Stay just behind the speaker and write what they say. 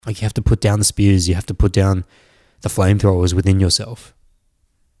Like, you have to put down the spears, you have to put down the flamethrowers within yourself.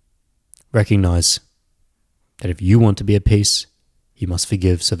 Recognize that if you want to be at peace, you must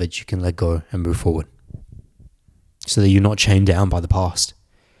forgive so that you can let go and move forward. So that you're not chained down by the past.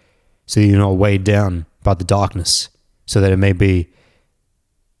 So that you're not weighed down by the darkness. So that it may be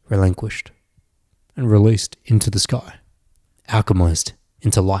relinquished and released into the sky. Alchemized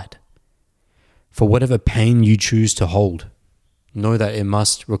into light. For whatever pain you choose to hold, know that it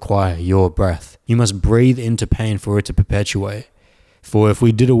must require your breath. You must breathe into pain for it to perpetuate. For if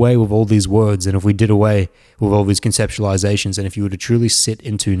we did away with all these words, and if we did away with all these conceptualizations, and if you were to truly sit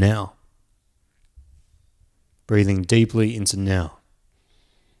into now, breathing deeply into now,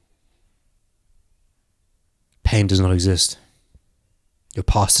 pain does not exist. Your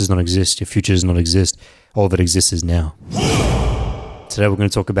past does not exist. Your future does not exist. All that exists is now. Today we're going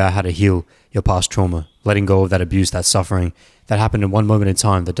to talk about how to heal your past trauma, letting go of that abuse, that suffering that happened in one moment in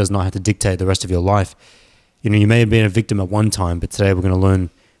time that does not have to dictate the rest of your life. You may have been a victim at one time, but today we're going to learn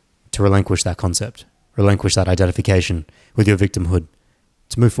to relinquish that concept, relinquish that identification with your victimhood,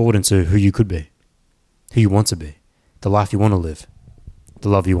 to move forward into who you could be, who you want to be, the life you want to live, the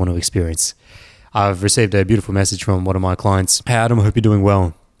love you want to experience. I've received a beautiful message from one of my clients. Hey Adam, I hope you're doing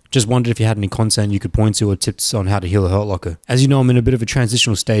well. Just wondered if you had any content you could point to or tips on how to heal a hurt locker. As you know, I'm in a bit of a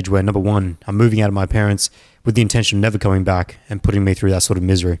transitional stage where, number one, I'm moving out of my parents with the intention of never coming back and putting me through that sort of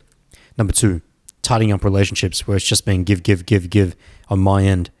misery. Number two, tidying up relationships where it's just been give on my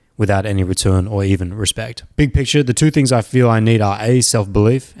end without any return or even respect. Big picture, the two things I feel I need are A,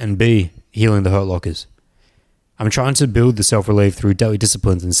 self-belief, and B, healing the hurt lockers. I'm trying to build the self-relief through daily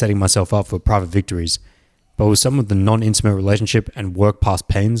disciplines and setting myself up for private victories. But with some of the non-intimate relationship and work past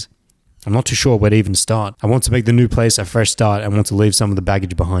pains, I'm not too sure where to even start. I want to make the new place a fresh start and want to leave some of the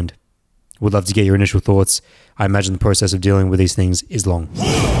baggage behind. Would love to get your initial thoughts. I imagine the process of dealing with these things is long.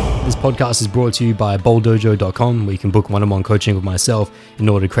 This podcast is brought to you by BoldDojo.com, where you can book one-on-one coaching with myself in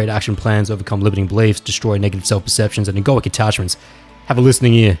order to create action plans, overcome limiting beliefs, destroy negative self-perceptions, and egoic attachments. Have a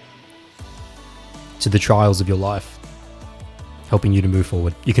listening ear to the trials of your life, helping you to move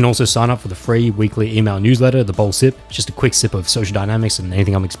forward. You can also sign up for the free weekly email newsletter, The Bold Sip. It's just a quick sip of social dynamics and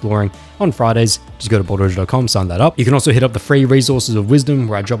anything I'm exploring on Fridays. Just go to BoldDojo.com, sign that up. You can also hit up the free resources of wisdom,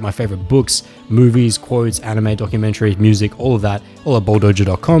 where I drop my favorite books, movies, quotes, anime, documentaries, music, all of that, all at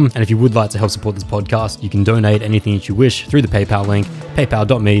BoldDojo.com. And if you would like to help support this podcast, you can donate anything that you wish through the PayPal link,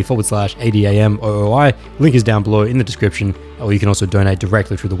 paypal.me/ADAMOOI. Link is down below in the description. Or you can also donate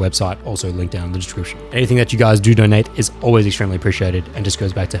directly through the website, also linked down in the description. Anything that you guys do donate is always extremely appreciated and just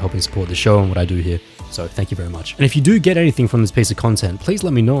goes back to helping support the show and what I do here. So thank you very much. And if you do get anything from this piece of content, please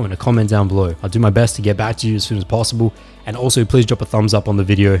let me know in a comment down below. I'll do my best to get back to you as soon as possible. And also please drop a thumbs up on the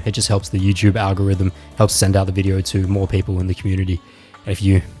video. It just helps the YouTube algorithm, helps send out the video to more people in the community. And if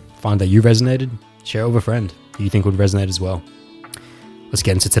you find that you resonated, share it with a friend who you think would resonate as well. Let's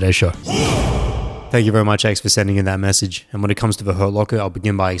get into today's show. Thank you very much, X, for sending in that message. And when it comes to the hurt locker, I'll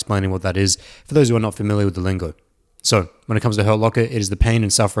begin by explaining what that is for those who are not familiar with the lingo. So, when it comes to hurt locker, it is the pain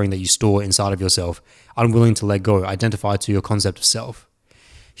and suffering that you store inside of yourself, unwilling to let go, identify to your concept of self.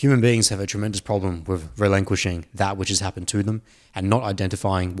 Human beings have a tremendous problem with relinquishing that which has happened to them and not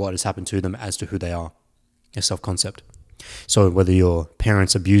identifying what has happened to them as to who they are, a self-concept. So, whether your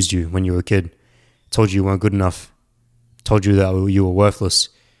parents abused you when you were a kid, told you weren't good enough, told you that you were worthless,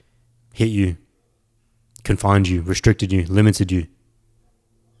 hit you, confined you, restricted you, limited you,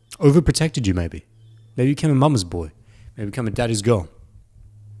 overprotected you maybe. Maybe you became a mama's boy. Maybe you became a daddy's girl.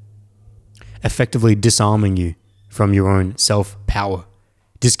 Effectively disarming you from your own self-power,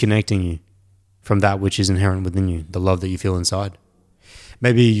 disconnecting you from that which is inherent within you, the love that you feel inside.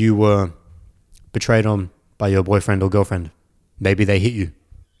 Maybe you were betrayed on by your boyfriend or girlfriend. Maybe they hit you.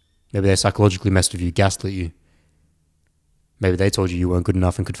 Maybe they psychologically messed with you, gaslit you. Maybe they told you you weren't good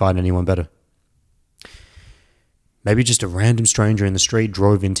enough and could find anyone better. Maybe just a random stranger in the street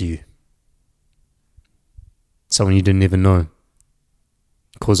drove into you. Someone you didn't even know,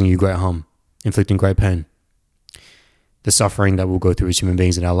 causing you great harm, inflicting great pain. The suffering that we'll go through as human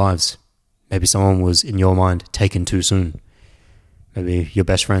beings in our lives. Maybe someone was, in your mind, taken too soon. Maybe your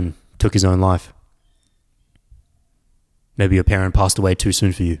best friend took his own life. Maybe your parent passed away too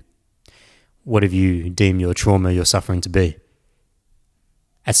soon for you. Whatever you deem your trauma, your suffering to be.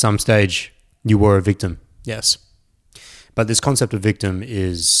 At some stage, you were a victim, yes. But this concept of victim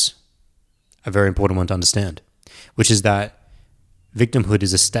is a very important one to understand, which is that victimhood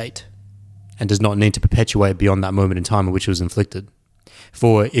is a state and does not need to perpetuate beyond that moment in time in which it was inflicted.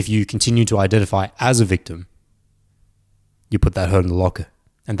 For if you continue to identify as a victim, you put that hurt in the locker,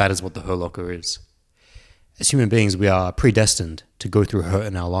 and that is what the hurt locker is. As human beings, we are predestined to go through hurt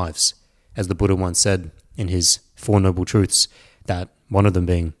in our lives. As the Buddha once said in his Four Noble Truths, that one of them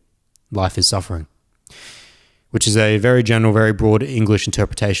being life is suffering, which is a very general, very broad English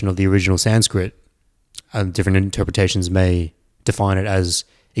interpretation of the original Sanskrit. Different interpretations may define it as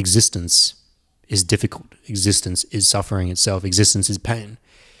existence is difficult, existence is suffering itself, existence is pain.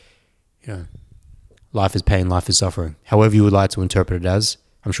 Life is pain, life is suffering. However you would like to interpret it as,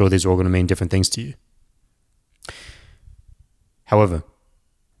 I'm sure these are all going to mean different things to you. However,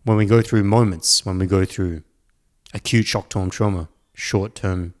 when we go through moments, when we go through acute short-term trauma,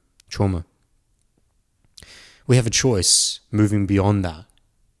 we have a choice moving beyond that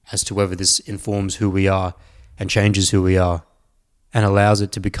as to whether this informs who we are and changes who we are and allows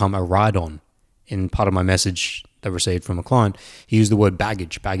it to become a ride-on. In part of my message that I received from a client, he used the word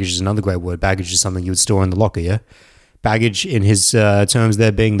baggage. Baggage is another great word. Baggage is something you would store in the locker, yeah? Baggage in his terms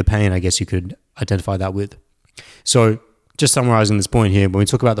there being the pain, I guess you could identify that with. So just summarizing this point here, when we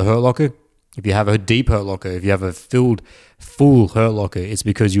talk about the hurt locker, if you have a deep hurt locker, if you have a full hurt locker, it's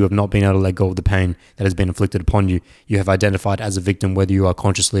because you have not been able to let go of the pain that has been inflicted upon you. You have identified as a victim, whether you are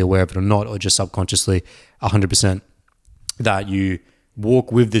consciously aware of it or not, or just subconsciously 100%, that you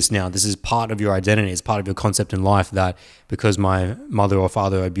walk with this now. This is part of your identity. It's part of your concept in life that because my mother or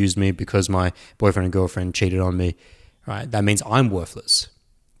father abused me, because my boyfriend and girlfriend cheated on me, right? That means I'm worthless.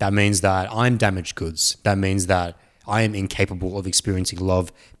 That means that I'm damaged goods. That means that I am incapable of experiencing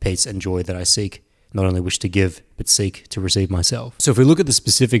love, peace, and joy that I seek, not only wish to give, but seek to receive myself. So if we look at the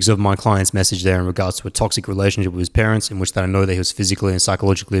specifics of my client's message there in regards to a toxic relationship with his parents, in which that I know that he was physically and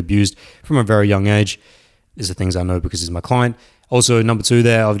psychologically abused from a very young age, these are things I know because he's my client. Also, number two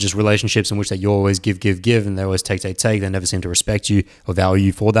there of just relationships in which that you always give, and they always take. They never seem to respect you or value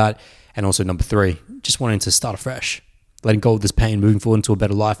you for that. And also number three, just wanting to start afresh, letting go of this pain, moving forward into a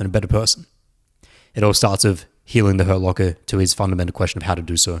better life and a better person. It all starts with healing the hurt locker to his fundamental question of how to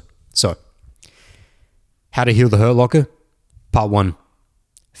do so. So, how to heal the hurt locker? Part one,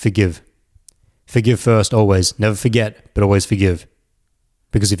 forgive. Forgive first, always. Never forget, but always forgive.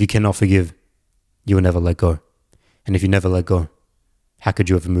 Because if you cannot forgive, you will never let go. And if you never let go, how could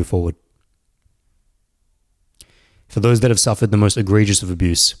you ever move forward? For those that have suffered the most egregious of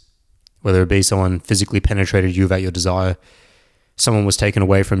abuse, whether it be someone physically penetrated you without your desire, someone was taken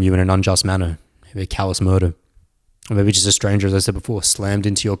away from you in an unjust manner, maybe a callous murder, or maybe just a stranger, as I said before, slammed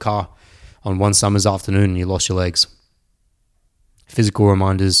into your car on one summer's afternoon and you lost your legs. Physical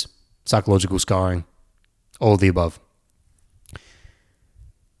reminders, psychological scarring, all of the above.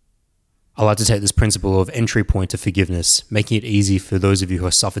 I like to take this principle of entry point to forgiveness, making it easy for those of you who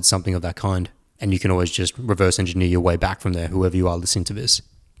have suffered something of that kind. And you can always just reverse engineer your way back from there, whoever you are listening to this.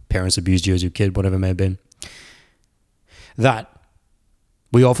 Parents abused you as your kid, whatever it may have been. That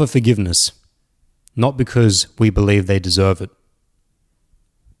we offer forgiveness, not because we believe they deserve it,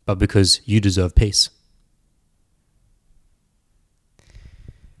 but because you deserve peace.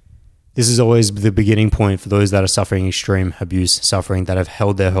 This is always the beginning point for those that are suffering extreme abuse, suffering that have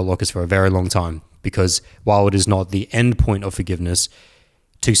held their hurt lockers for a very long time. Because while it is not the end point of forgiveness,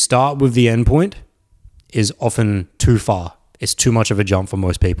 to start with the end point is often too far. It's too much of a jump for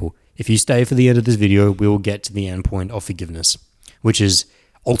most people. If you stay for the end of this video, we will get to the end point of forgiveness, which is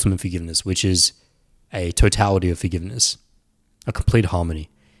ultimate forgiveness, which is a totality of forgiveness, a complete harmony,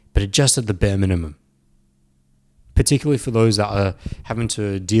 but it just at the bare minimum. Particularly for those that are having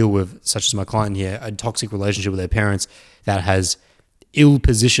to deal with, such as my client here, a toxic relationship with their parents that has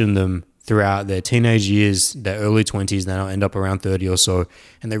ill-positioned them throughout their teenage years, their early 20s, they now end up around 30 or so,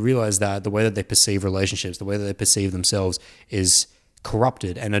 and they realize that the way that they perceive relationships, the way that they perceive themselves is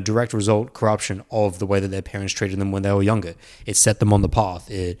corrupted, and a direct result, corruption of the way that their parents treated them when they were younger. It set them on the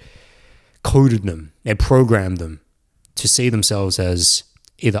path. It coded them. It programmed them to see themselves as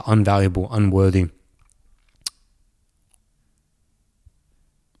either unvaluable, unworthy,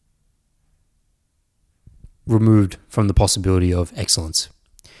 removed from the possibility of excellence,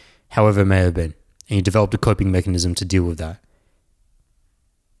 however it may have been. And you developed a coping mechanism to deal with that.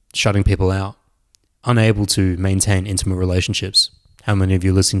 Shutting people out, unable to maintain intimate relationships. How many of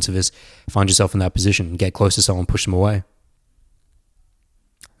you listening to this find yourself in that position? Get close to someone, push them away.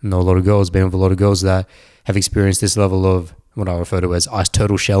 I know a lot of girls, been with a lot of girls that have experienced this level of what I refer to as ice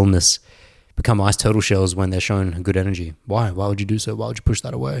turtle shellness, become ice turtle shells when they're shown good energy. Why? Why would you do so? Why would you push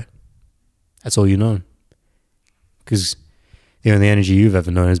that away? That's all you know. Because the only energy you've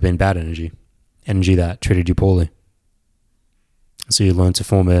ever known has been bad energy. Energy that treated you poorly. So you learn to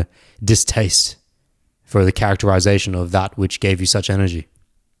form a distaste for the characterization of that which gave you such energy.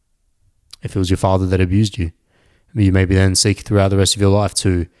 If it was your father that abused you, you maybe then seek throughout the rest of your life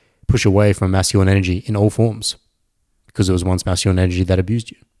to push away from masculine energy in all forms because it was once masculine energy that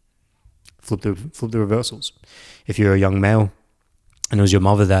abused you. Flip the reversals. If you're a young male and it was your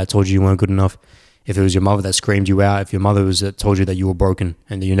mother that told you weren't good enough, if it was your mother that screamed you out, if your mother was that told you that you were broken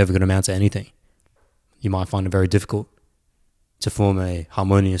and that you're never going to amount to anything, you might find it very difficult to form a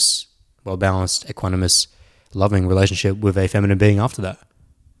harmonious, well-balanced, equanimous, loving relationship with a feminine being after that.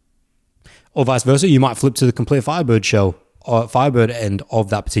 Or vice versa, you might flip to the complete Firebird shell, or Firebird end of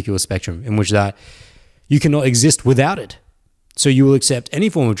that particular spectrum, in which that you cannot exist without it. So you will accept any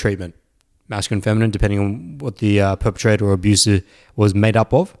form of treatment, masculine, feminine, depending on what the perpetrator or abuser was made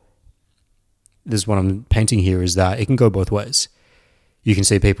up of. This is what I'm painting here, is that it can go both ways. You can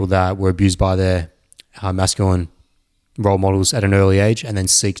see people that were abused by their masculine role models at an early age and then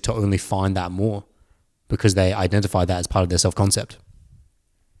seek to only find that more because they identify that as part of their self-concept.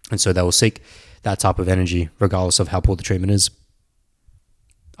 And so they will seek that type of energy regardless of how poor the treatment is.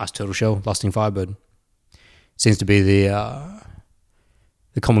 Ice turtle shell, lusting Firebird. Seems to be the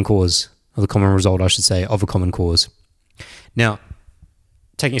common cause, or the common result, I should say, of a common cause. Now,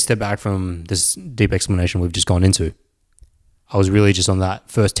 taking a step back from this deep explanation we've just gone into, I was really just on that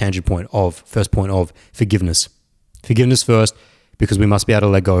first point of forgiveness. Forgiveness first, because we must be able to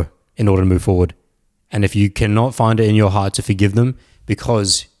let go in order to move forward. And if you cannot find it in your heart to forgive them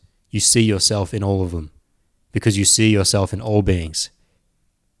because you see yourself in all of them, because you see yourself in all beings,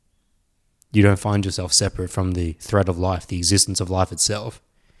 you don't find yourself separate from the thread of life, the existence of life itself,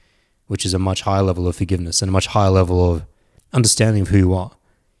 which is a much higher level of forgiveness and a much higher level of understanding of who you are.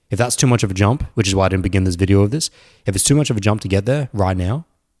 If that's too much of a jump, which is why I didn't begin this video of this, if it's too much of a jump to get there right now,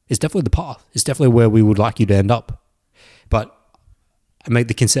 it's definitely the path. It's definitely where we would like you to end up. But I make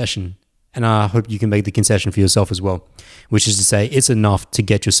the concession, and I hope you can make the concession for yourself as well, which is to say it's enough to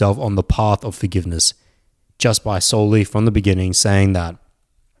get yourself on the path of forgiveness just by solely from the beginning saying that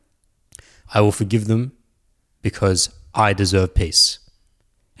I will forgive them because I deserve peace.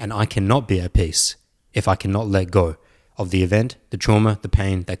 And I cannot be at peace if I cannot let go of the event, the trauma, the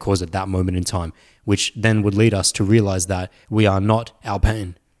pain that caused at that moment in time, which then would lead us to realize that we are not our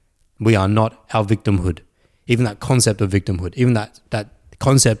pain. We are not our victimhood. Even that concept of victimhood, even that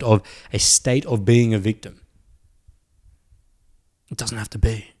concept of a state of being a victim. It doesn't have to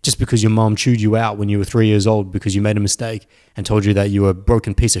be. Just because your mom chewed you out when you were 3 years old because you made a mistake and told you that you were a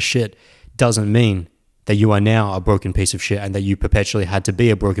broken piece of shit doesn't mean that you are now a broken piece of shit and that you perpetually had to be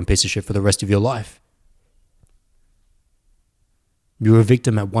a broken piece of shit for the rest of your life. You were a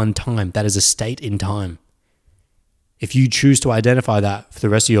victim at one time. That is a state in time. If you choose to identify that for the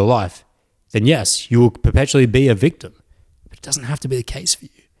rest of your life, then yes, you will perpetually be a victim. But it doesn't have to be the case for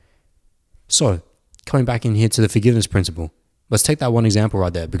you. So, coming back in here to the forgiveness principle, let's take that one example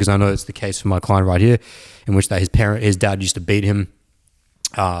right there, because I know it's the case for my client right here, in which that his dad used to beat him,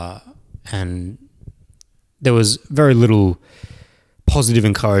 and there was very little positive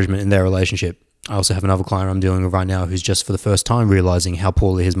encouragement in their relationship. I also have another client I'm dealing with right now who's just for the first time realizing how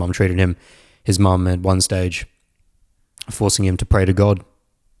poorly his mum treated him. His mum at one stage forcing him to pray to God,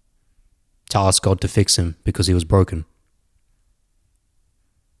 to ask God to fix him because he was broken.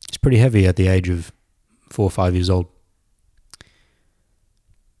 It's pretty heavy at the age of 4 or 5 years old.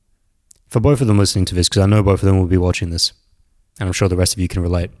 For both of them listening to this, because I know both of them will be watching this, and I'm sure the rest of you can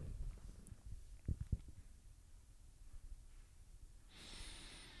relate.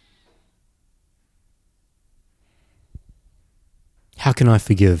 How can I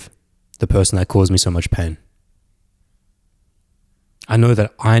forgive the person that caused me so much pain? I know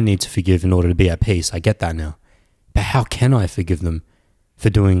that I need to forgive in order to be at peace. I get that now. But how can I forgive them for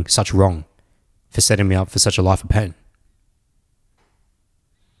doing such wrong, for setting me up for such a life of pain?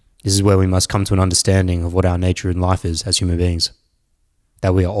 This is where we must come to an understanding of what our nature in life is as human beings,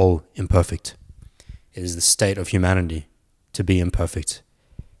 that we are all imperfect. It is the state of humanity to be imperfect,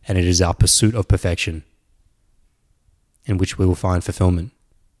 and it is our pursuit of perfection in which we will find fulfillment,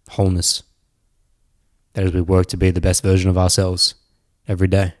 wholeness, that as we work to be the best version of ourselves every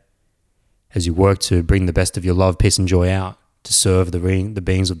day, as you work to bring the best of your love, peace, and joy out, to serve the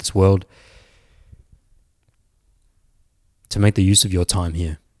beings of this world, to make the use of your time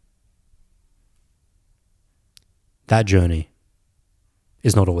here. That journey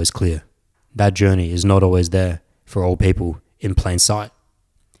is not always clear. That journey is not always there for all people in plain sight.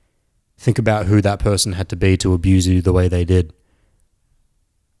 Think about who that person had to be to abuse you the way they did.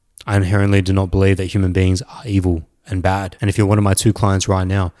 I inherently do not believe that human beings are evil and bad. And if you're one of my 2 clients right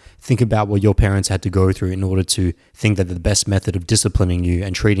now, think about what your parents had to go through in order to think that the best method of disciplining you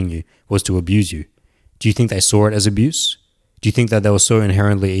and treating you was to abuse you. Do you think they saw it as abuse? Do you think that they were so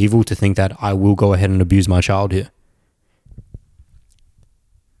inherently evil to think that I will go ahead and abuse my child here?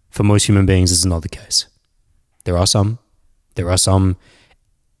 For most human beings, this is not the case. There are some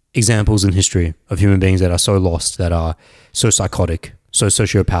examples in history of human beings that are so lost, that are so psychotic, so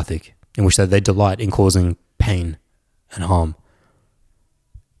sociopathic, in which that they delight in causing pain and harm.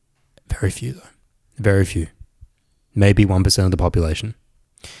 Very few, though. Very few. Maybe 1% of the population.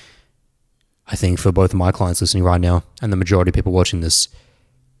 I think for both of my clients listening right now and the majority of people watching this,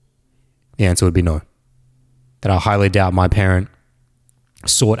 the answer would be no. That I highly doubt my parent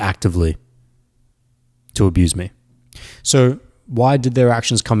sought actively to abuse me. So why did their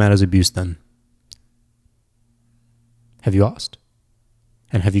actions come out as abuse then? Have you asked?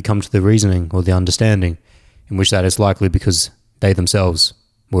 And have you come to the reasoning or the understanding in which that is likely because they themselves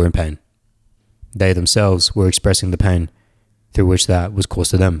were in pain? They themselves were expressing the pain through which that was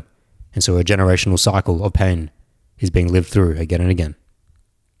caused to them. And so a generational cycle of pain is being lived through again and again.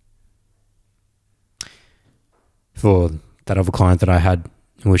 For that other client that I had,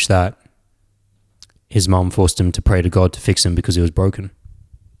 in which that his mum forced him to pray to God to fix him because he was broken.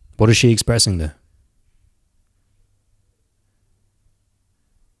 What is she expressing there?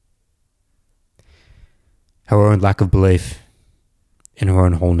 Her own lack of belief in her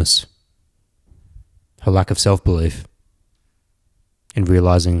own wholeness. Her lack of self-belief in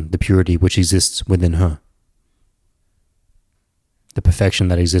realizing the purity which exists within her. The perfection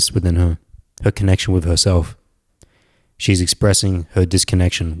that exists within her. Her connection with herself. She's expressing her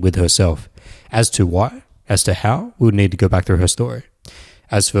disconnection with herself. As to why, as to how, we would need to go back through her story.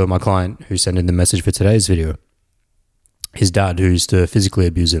 As for my client who sent in the message for today's video, his dad who used to physically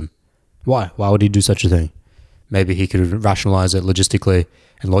abuse him. Why? Why would he do such a thing? Maybe he could rationalize it logistically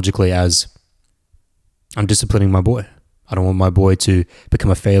and logically as, I'm disciplining my boy. I don't want my boy to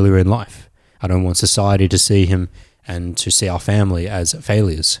become a failure in life. I don't want society to see him and to see our family as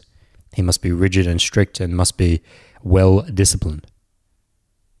failures. He must be rigid and strict and must be well disciplined.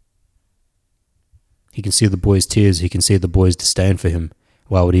 He can see the boy's tears. He can see the boy's disdain for him.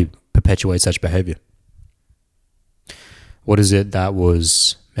 Why would he perpetuate such behavior? What is it that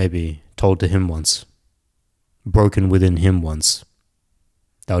was maybe told to him once, broken within him once,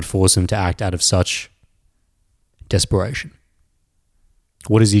 that would force him to act out of such desperation?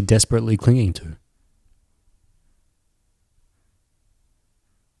 What is he desperately clinging to?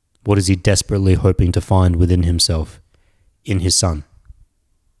 What is he desperately hoping to find within himself, in his son?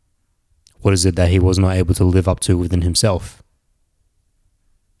 What is it that he was not able to live up to within himself?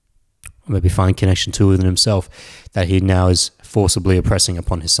 Or maybe find connection to within himself that he now is forcibly oppressing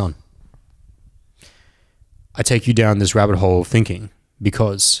upon his son. I take you down this rabbit hole of thinking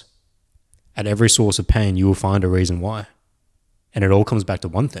because at every source of pain, you will find a reason why. And it all comes back to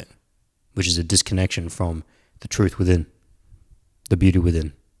one thing, which is a disconnection from the truth within, the beauty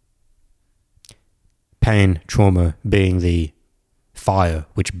within. Pain, trauma being the fire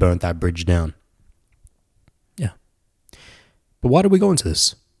which burnt that bridge down. Yeah. But why do we go into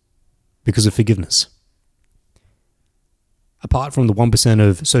this? Because of forgiveness. Apart from the 1%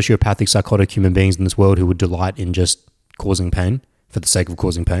 of sociopathic, psychotic human beings in this world who would delight in just causing pain for the sake of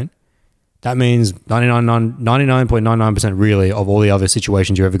causing pain, that means 99.99% really of all the other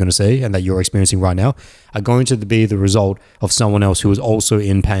situations you're ever going to see and that you're experiencing right now are going to be the result of someone else who is also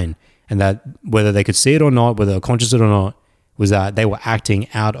in pain. And that whether they could see it or not, whether they're conscious of it or not, was that they were acting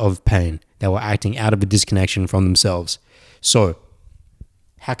out of pain. They were acting out of a disconnection from themselves. So,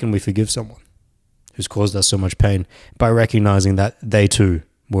 how can we forgive someone who's caused us so much pain? By recognizing that they too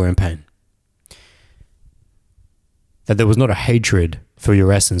were in pain. That there was not a hatred for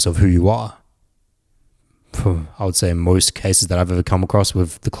your essence of who you are. For, I would say in most cases that I've ever come across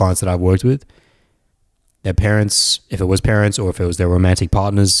with the clients that I've worked with, their parents, if it was parents or if it was their romantic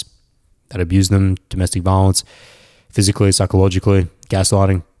partners that abused them, domestic violence, physically, psychologically,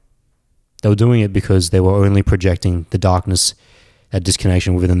 gaslighting, they were doing it because they were only projecting the darkness, that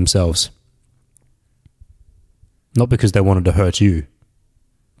disconnection within themselves. Not because they wanted to hurt you,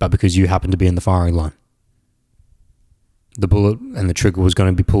 but because you happened to be in the firing line. The bullet and the trigger was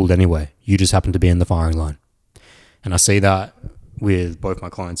going to be pulled anyway. You just happened to be in the firing line. And I see that with both my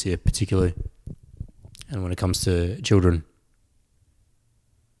clients here particularly. And when it comes to children,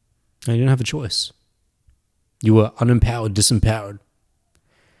 you didn't have a choice. You were unempowered, disempowered.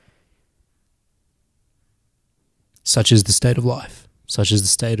 Such is the state of life. Such is the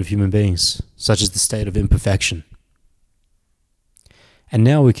state of human beings. Such is the state of imperfection. And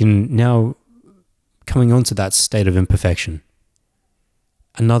now coming on to that state of imperfection,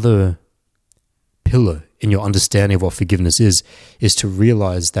 another pillar in your understanding of what forgiveness is to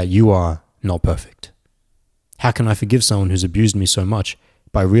realize that you are not perfect. How can I forgive someone who's abused me so much?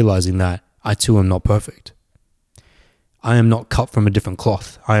 By realizing that I too am not perfect. I am not cut from a different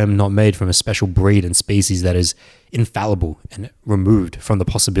cloth. I am not made from a special breed and species that is infallible and removed from the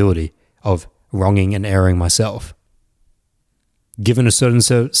possibility of wronging and erring myself. Given a certain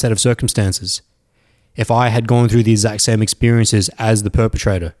set of circumstances, if I had gone through the exact same experiences as the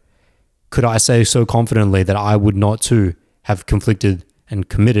perpetrator, could I say so confidently that I would not too have conflicted and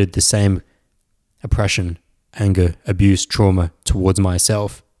committed the same oppression, anger, abuse, trauma towards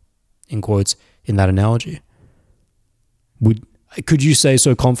myself, in quotes, in that analogy? Could you say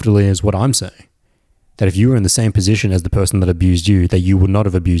so confidently as what I'm saying, that if you were in the same position as the person that abused you, that you would not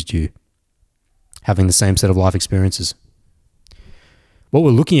have abused you, having the same set of life experiences? What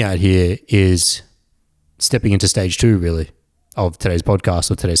we're looking at here is stepping into stage 2, really, of today's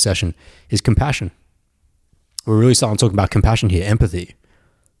podcast or today's session, is compassion. We're really starting talking about compassion here, empathy,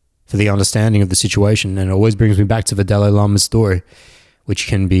 for the understanding of the situation. And it always brings me back to the Dalai Lama's story, which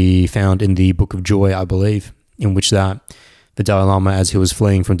can be found in the Book of Joy, I believe, in which that the Dalai Lama, as he was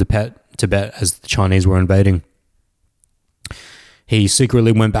fleeing from Tibet as the Chinese were invading, he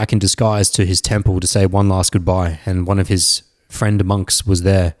secretly went back in disguise to his temple to say one last goodbye. And one of his friend monks was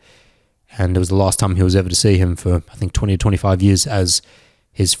there. And it was the last time he was ever to see him for, I think, 20 to 25 years, as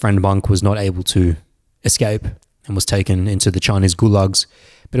his friend monk was not able to escape and was taken into the Chinese gulags.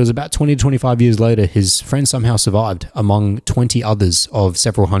 But it was about 20 to 25 years later, his friend somehow survived among 20 others of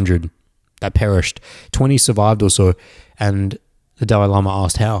several hundred that perished. 20 survived or so. And the Dalai Lama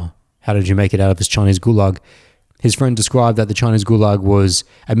asked, how did you make it out of this Chinese gulag? His friend described that the Chinese gulag was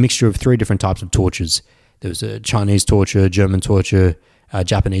a mixture of 3 different types of tortures. There was a Chinese torture, German torture,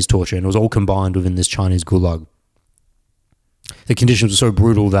 Japanese torture, and it was all combined within this Chinese gulag. The conditions were so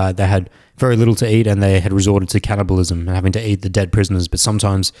brutal that they had very little to eat, and they had resorted to cannibalism and having to eat the dead prisoners. But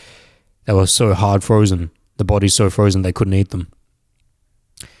sometimes they were so hard frozen, the bodies so frozen they couldn't eat them.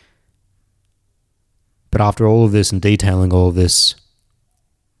 But after all of this and detailing all of this,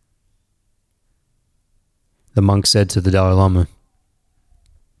 the monk said to the Dalai Lama,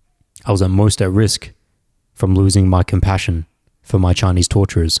 I was most at risk from losing my compassion for my Chinese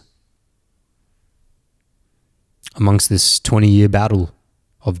torturers. Amongst this 20-year battle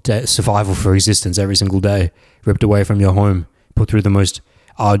of survival for existence every single day, ripped away from your home, put through the most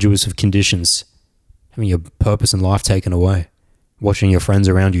arduous of conditions, having your purpose in life taken away, watching your friends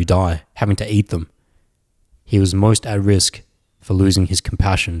around you die, having to eat them, he was most at risk for losing his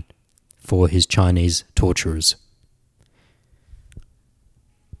compassion for his Chinese torturers.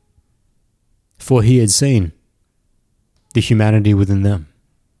 For he had seen the humanity within them.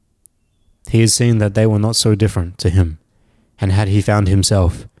 He had seen that they were not so different to him, and had he found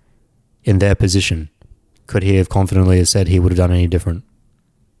himself in their position, could he have confidently said he would have done any different?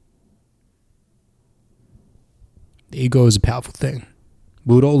 The ego is a powerful thing.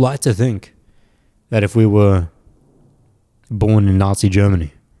 We would all like to think that if we were born in Nazi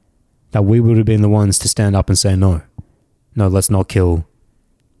Germany, that we would have been the ones to stand up and say, no, let's not kill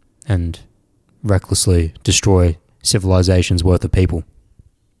and recklessly destroy civilizations worth of people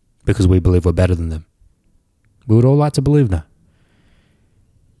because we believe we're better than them. We would all like to believe that.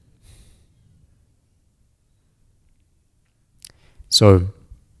 So,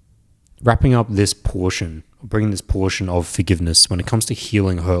 wrapping up this portion, bringing this portion of forgiveness when it comes to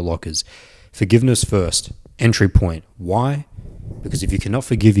healing hurt lockers, forgiveness first, entry point. Why? Because if you cannot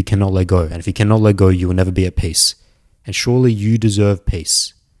forgive, you cannot let go. And if you cannot let go, you will never be at peace. And surely you deserve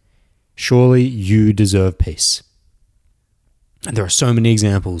peace. Surely you deserve peace. And there are so many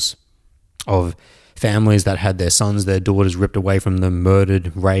examples of families that had their sons, their daughters ripped away from them,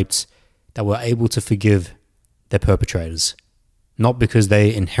 murdered, raped, that were able to forgive their perpetrators. Not because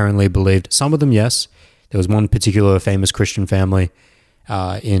they inherently believed, some of them, yes. There was one particular famous Christian family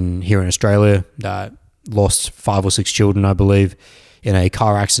here in Australia that lost 5 or 6 children, I believe, in a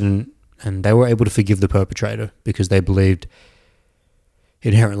car accident, and they were able to forgive the perpetrator because they believed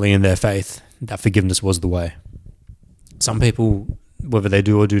inherently in their faith that forgiveness was the way. Some people, whether they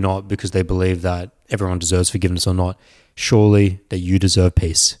do or do not, because they believe that everyone deserves forgiveness or not, surely that you deserve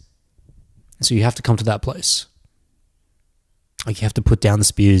peace. And so you have to come to that place. Like, you have to put down the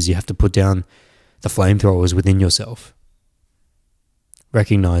spears, you have to put down the flamethrowers within yourself.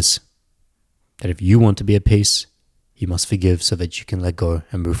 Recognize that if you want to be at peace, you must forgive so that you can let go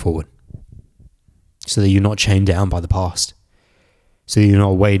and move forward. So that you're not chained down by the past. So that you're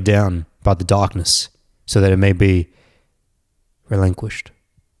not weighed down by the darkness. So that it may be relinquished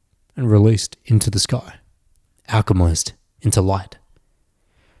and released into the sky. Alchemized into light.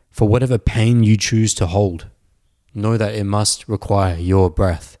 For whatever pain you choose to hold, know that it must require your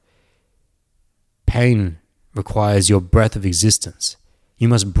breath. Pain requires your breath of existence. You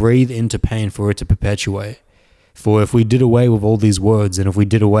must breathe into pain for it to perpetuate. For if we did away with all these words, and if we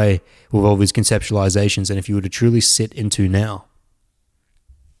did away with all these conceptualizations, and if you were to truly sit into now,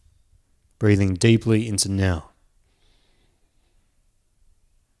 breathing deeply into now,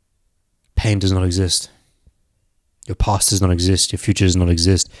 pain does not exist. Your past does not exist. Your future does not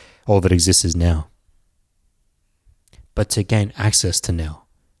exist. All that exists is now. But to gain access to now,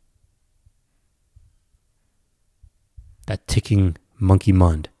 that ticking monkey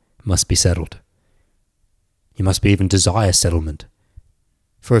mind must be settled. You must be even desire settlement.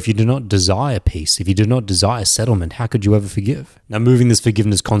 For if you do not desire peace, if you do not desire settlement, how could you ever forgive? Now, moving this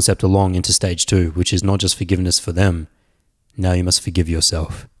forgiveness concept along into stage 2, which is not just forgiveness for them, now you must forgive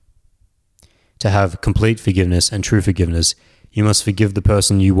yourself. To have complete forgiveness and true forgiveness, you must forgive the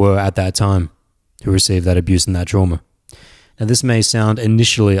person you were at that time who received that abuse and that trauma. Now, this may sound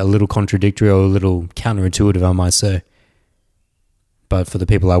initially a little contradictory or a little counterintuitive, I might say. But for the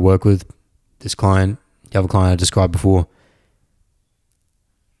people I work with, this client, the other client I described before,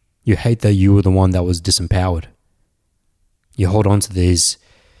 you hate that you were the one that was disempowered. You hold on to these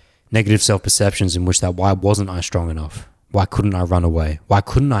negative self-perceptions in which that, why wasn't I strong enough? Why couldn't I run away? Why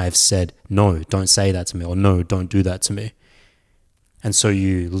couldn't I have said, no, don't say that to me, or no, don't do that to me? And so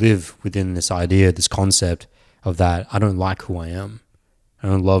you live within this idea, this concept of that, I don't like who I am. I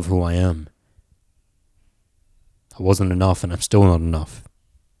don't love who I am. I wasn't enough and I'm still not enough.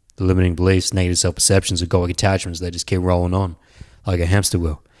 The limiting beliefs, negative self-perceptions, egoic attachments, they just keep rolling on like a hamster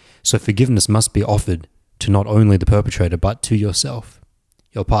wheel. So forgiveness must be offered to not only the perpetrator, but to yourself,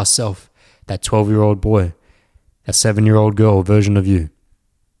 your past self, that 12-year-old boy, that 7-year-old girl version of you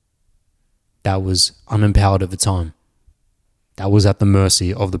that was unempowered at the time, that was at the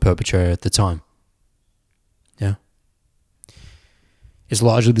mercy of the perpetrator at the time. Yeah. It's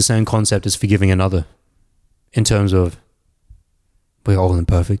largely the same concept as forgiving another in terms of we're all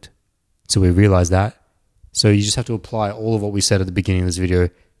imperfect. So we realize that. So you just have to apply all of what we said at the beginning of this video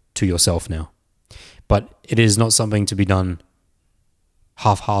to yourself now. But it is not something to be done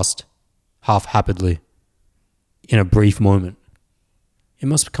half-assed, half-happedly, in a brief moment. It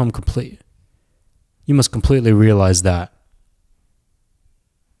must become complete. You must completely realize that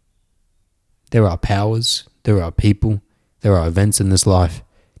there are powers, there are people, there are events in this life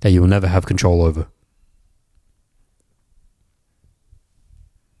that you will never have control over.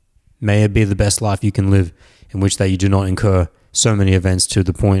 May it be the best life you can live, in which that you do not incur so many events to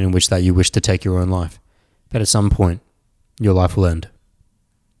the point in which that you wish to take your own life. But at some point, your life will end.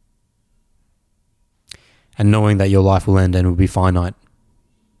 And knowing that your life will end and will be finite,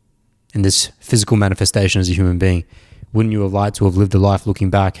 in this physical manifestation as a human being, wouldn't you have liked to have lived a life looking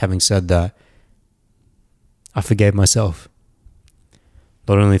back, having said that, I forgave myself,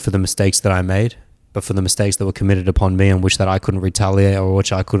 not only for the mistakes that I made, but for the mistakes that were committed upon me and which that I couldn't retaliate or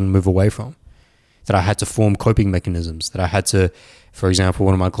which I couldn't move away from, that I had to form coping mechanisms, that I had to, for example,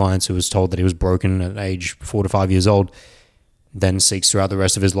 one of my clients who was told that he was broken at age 4 to 5 years old, then seeks throughout the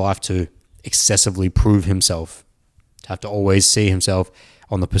rest of his life to excessively prove himself, to have to always see himself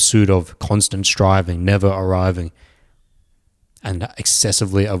on the pursuit of constant striving, never arriving, and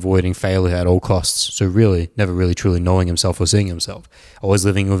excessively avoiding failure at all costs. So really, never really truly knowing himself or seeing himself. Always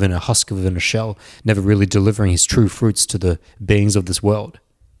living within a husk, within a shell, never really delivering his true fruits to the beings of this world.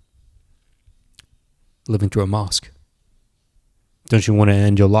 Living through a mask. Don't you want to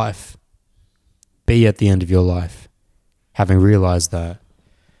end your life? Be at the end of your life, having realized that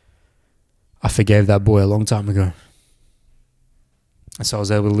I forgave that boy a long time ago. And so I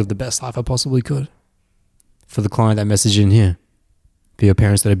was able to live the best life I possibly could. For the client that messaged in here, for your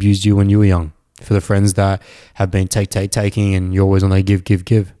parents that abused you when you were young, for the friends that have been taking and you're always on a give.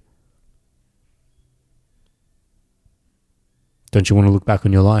 Don't you want to look back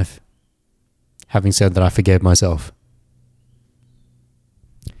on your life, having said that I forgave myself?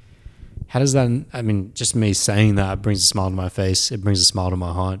 How does that, I mean, just me saying that brings a smile to my face. It brings a smile to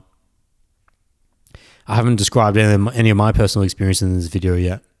my heart. I haven't described any of my personal experiences in this video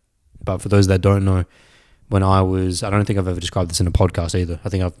yet, but for those that don't know, when I don't think I've ever described this in a podcast either. I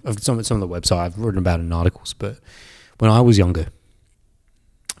think I've some of the website, I've written about it in articles, but when I was younger,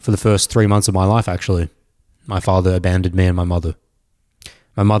 for the first 3 months of my life actually, my father abandoned me and my mother.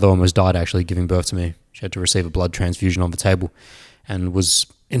 My mother almost died actually giving birth to me. She had to receive a blood transfusion on the table and was,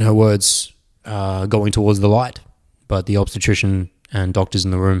 in her words, going towards the light. But the obstetrician and doctors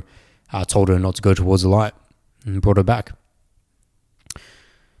in the room told her not to go towards the light and brought her back.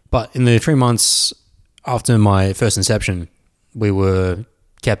 But in the 3 months after my first inception, we were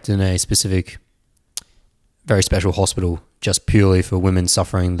kept in a specific, very special hospital just purely for women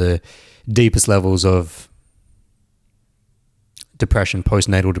suffering the deepest levels of depression,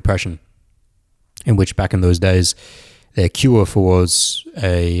 postnatal depression. in which back in those days, their cure for was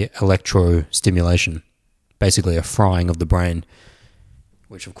a electrostimulation, basically a frying of the brain,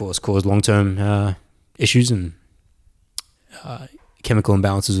 which of course caused long-term issues and chemical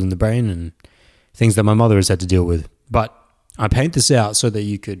imbalances in the brain and things that my mother has had to deal with. But I paint this out so that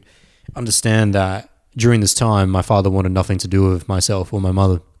you could understand that during this time, my father wanted nothing to do with myself or my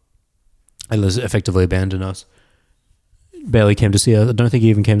mother. He effectively abandoned us. Barely came to see us. I don't think he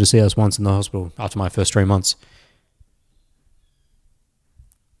even came to see us once in the hospital after my first 3 months.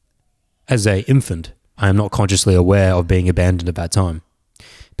 As an infant, I am not consciously aware of being abandoned at that time,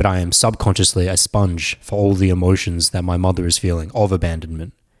 but I am subconsciously a sponge for all the emotions that my mother is feeling of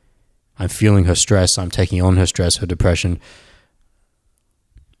abandonment. I'm feeling her stress. I'm taking on her stress, her depression.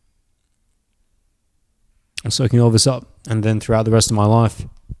 I'm soaking all this up. And then throughout the rest of my life,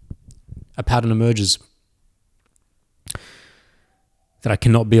 a pattern emerges that I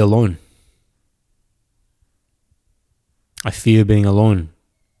cannot be alone. I fear being alone.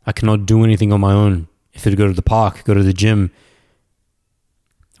 I cannot do anything on my own. If I go to the park, go to the gym,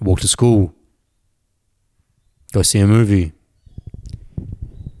 walk to school, go see a movie,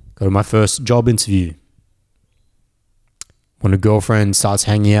 go to my first job interview. When a girlfriend starts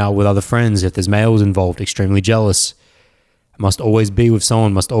hanging out with other friends, if there's males involved, extremely jealous. I must always be with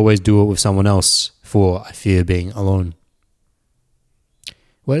someone, must always do it with someone else, for I fear being alone.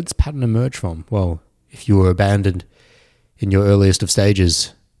 Where did this pattern emerge from? Well, if you were abandoned in your earliest of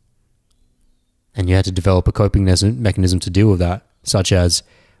stages and you had to develop a coping mechanism to deal with that, such as,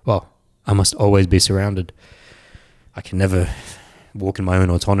 well, I must always be surrounded. I can never walk in my own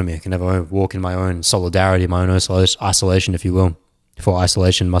autonomy. I can never walk in my own solidarity, my own isolation, if you will. For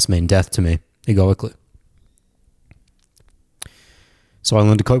isolation must mean death to me, egoically. So I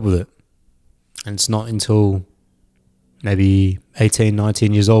learned to cope with it. And it's not until maybe 18,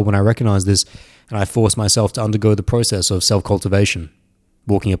 19 years old when I recognized this and I forced myself to undergo the process of self-cultivation,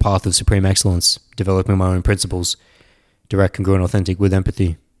 walking a path of supreme excellence, developing my own principles, direct, congruent, authentic, with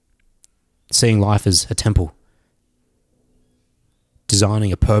empathy, seeing life as a temple,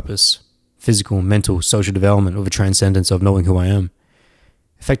 designing a purpose, physical, mental, social development with a transcendence of knowing who I am,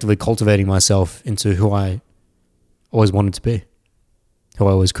 effectively cultivating myself into who I always wanted to be, who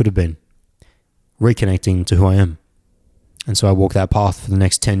I always could have been, reconnecting to who I am. And so I walk that path for the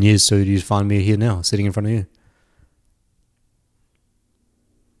next 10 years so you find me here now, sitting in front of you.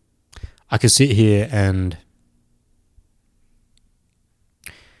 I could sit here and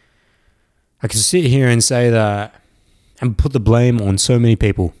say that and put the blame on so many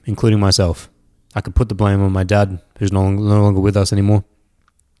people, including myself. I could put the blame on my dad, who's no longer with us anymore.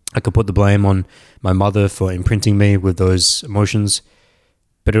 I could put the blame on my mother for imprinting me with those emotions,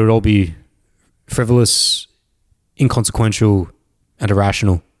 but it would all be frivolous, inconsequential, and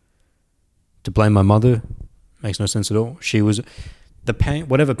irrational. To blame my mother makes no sense at all. She was the pain,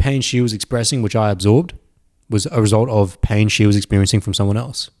 whatever pain she was expressing, which I absorbed, was a result of pain she was experiencing from someone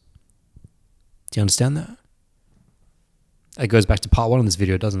else. Do you understand that? It goes back to part 1 of this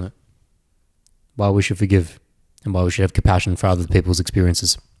video, doesn't it? Why we should forgive and why we should have compassion for other people's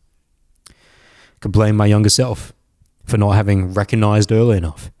experiences. I could blame my younger self for not having recognized early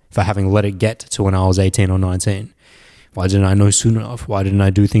enough, for having let it get to when I was 18 or 19. Why didn't I know soon enough? Why didn't I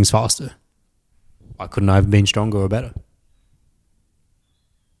do things faster? Why couldn't I have been stronger or better?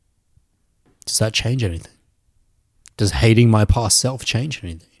 Does that change anything? Does hating my past self change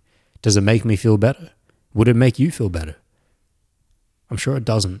anything? Does it make me feel better? Would it make you feel better? I'm sure it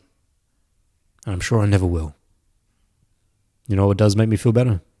doesn't. And I'm sure I never will. You know what does make me feel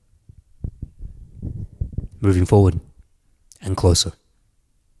better? Moving forward and closer.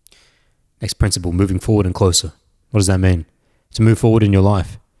 Next principle, moving forward and closer. What does that mean? To move forward in your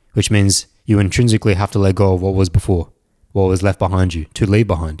life, which means you intrinsically have to let go of what was before, what was left behind you, to leave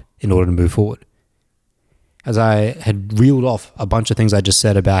behind in order to move forward. As I had reeled off a bunch of things I just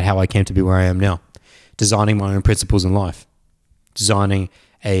said about how I came to be where I am now, designing my own principles in life, designing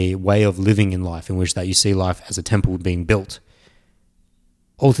a way of living in life in which that you see life as a temple being built,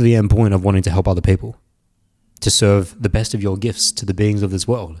 all to the end point of wanting to help other people, to serve the best of your gifts to the beings of this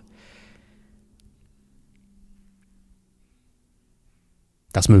world.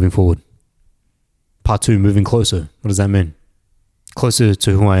 That's moving forward. Part 2, moving closer. What does that mean? Closer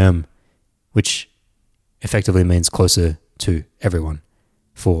to who I am, which effectively means closer to everyone,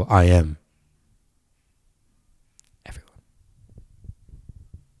 for I am everyone.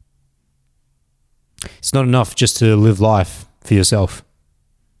 It's not enough just to live life for yourself.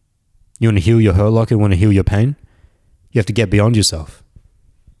 You want to heal your hurt locker, you want to heal your pain? You have to get beyond yourself.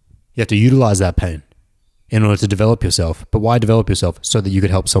 You have to utilize that pain in order to develop yourself. But why develop yourself? So that you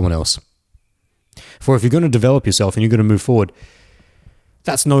could help someone else. For if you're going to develop yourself and you're going to move forward,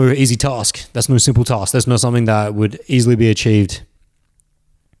 that's no easy task. That's no simple task. That's not something that would easily be achieved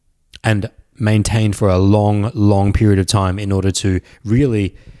and maintained for a long, long period of time in order to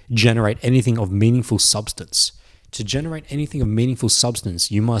really generate anything of meaningful substance. To generate anything of meaningful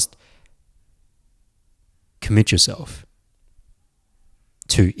substance, you must commit yourself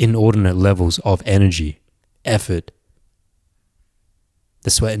to inordinate levels of energy, effort, the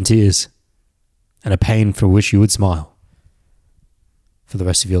sweat and tears, and a pain for which you would smile for the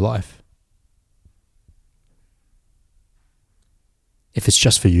rest of your life. If it's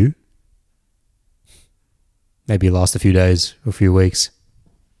just for you, maybe it lasts a few days or a few weeks.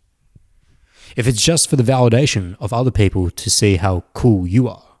 If it's just for the validation of other people to see how cool you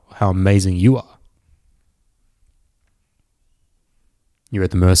are, how amazing you are, you're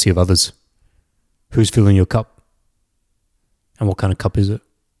at the mercy of others. Who's filling your cup? And what kind of cup is it?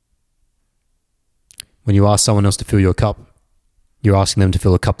 When you ask someone else to fill your cup, you're asking them to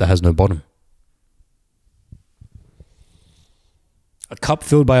fill a cup that has no bottom. A cup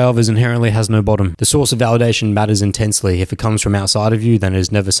filled by others inherently has no bottom. The source of validation matters intensely. If it comes from outside of you, then it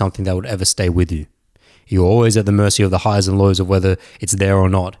is never something that would ever stay with you. You're always at the mercy of the highs and lows of whether it's there or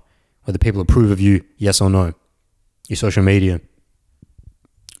not, whether people approve of you, yes or no. Your social media,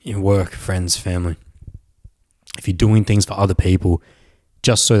 your work, friends, family. If you're doing things for other people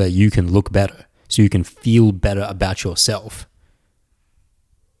just so that you can look better, so you can feel better about yourself,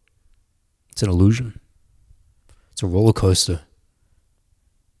 it's an illusion. It's a roller coaster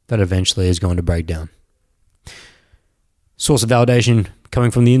that eventually is going to break down. Source of validation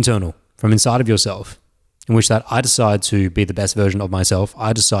coming from the internal, from inside of yourself, in which that I decide to be the best version of myself.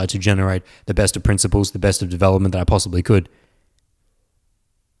 I decide to generate the best of principles, the best of development that I possibly could,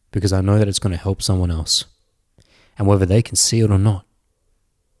 because I know that it's going to help someone else. And whether they can see it or not,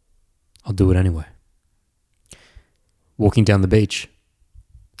 I'll do it anyway. Walking down the beach,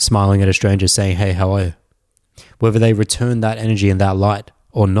 smiling at a stranger, saying, "Hey, how are you?" Whether they return that energy and that light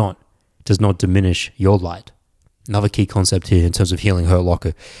or not does not diminish your light. Another key concept here in terms of healing Hurt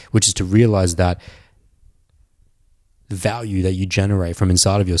Locker, which is to realize that the value that you generate from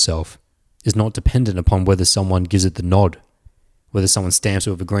inside of yourself is not dependent upon whether someone gives it the nod, whether someone stamps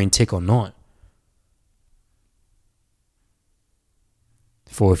it with a green tick or not.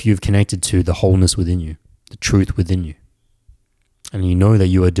 For if you've connected to the wholeness within you, the truth within you, and you know that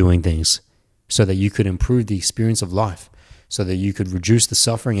you are doing things so that you could improve the experience of life, so that you could reduce the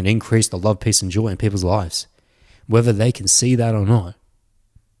suffering and increase the love, peace, and joy in people's lives, whether they can see that or not,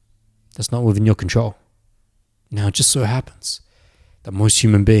 that's not within your control. Now, it just so happens that most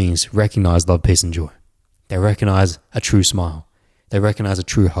human beings recognize love, peace, and joy. They recognize a true smile. They recognize a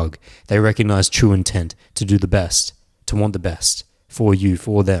true hug. They recognize true intent to do the best, to want the best for you,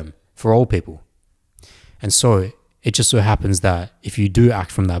 for them, for all people. And so it just so happens that if you do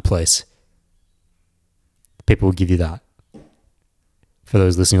act from that place, people will give you that. For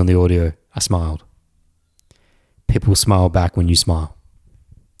those listening on the audio, I smiled. People smile back when you smile.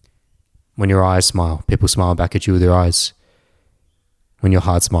 When your eyes smile, people smile back at you with their eyes. When your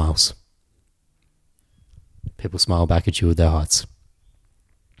heart smiles, people smile back at you with their hearts.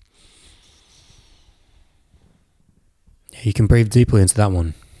 You can breathe deeply into that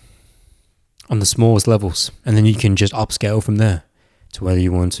one on the smallest levels, and then you can just upscale from there to whether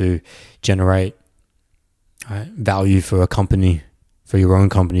you want to generate value for a company, for your own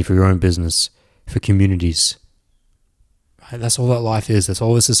company, for your own business, for communities. That's all that life is. That's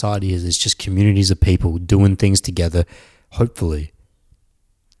all that society is. It's just communities of people doing things together, hopefully,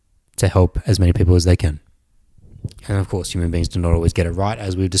 to help as many people as they can. And of course, human beings do not always get it right.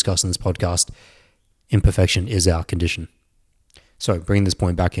 As we've discussed in this podcast, imperfection is our condition. So, bringing this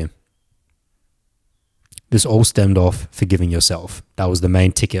point back in. This all stemmed off forgiving yourself. That was the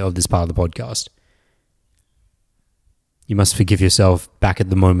main ticket of this part of the podcast. You must forgive yourself back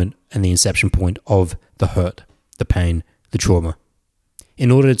at the moment and the inception point of the hurt, the pain, the trauma, in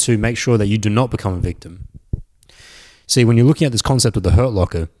order to make sure that you do not become a victim. See, when you're looking at this concept of the hurt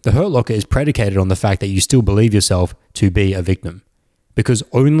locker is predicated on the fact that you still believe yourself to be a victim, because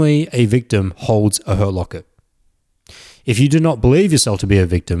only a victim holds a hurt locker. If you do not believe yourself to be a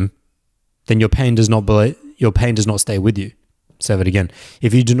victim, then your pain does not stay with you. Say that again.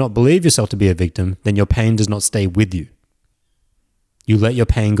 If you do not believe yourself to be a victim, then your pain does not stay with you. You let your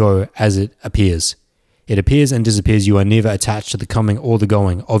pain go as it appears. It appears and disappears. You are neither attached to the coming or the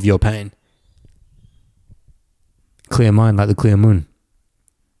going of your pain. Clear mind like the clear moon.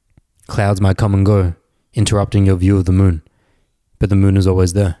 Clouds might come and go, interrupting your view of the moon, but the moon is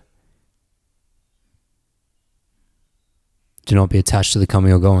always there. Do not be attached to the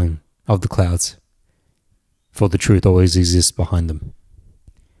coming or going of the clouds. for the truth always exists behind them.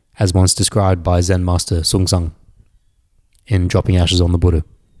 As once described by Zen master Sung Sang in Dropping Ashes on the Buddha.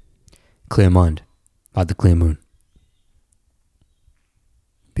 Clear mind, like the clear moon.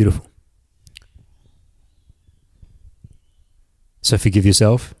 Beautiful. So forgive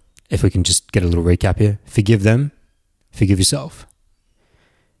yourself. If we can just get a little recap here. Forgive them. Forgive yourself.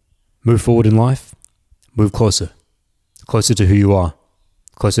 Move forward in life. Move closer. Closer to who you are.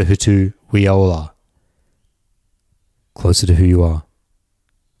 Closer to we all are. Closer to who you are.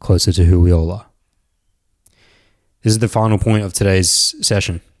 Closer to who we all are. This is the final point of today's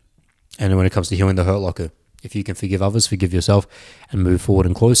session. And when it comes to healing the hurt locker, if you can forgive others, forgive yourself, and move forward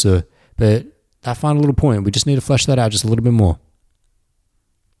and closer. But that final little point, we just need to flesh that out just a little bit more.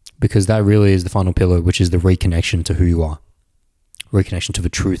 Because that really is the final pillar, which is the reconnection to who you are. Reconnection to the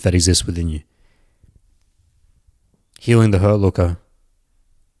truth that exists within you. Healing the hurt locker.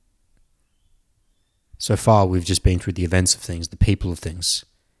 So far, we've just been through the events of things, the people of things.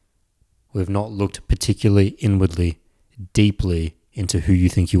 We've not looked particularly inwardly, deeply into who you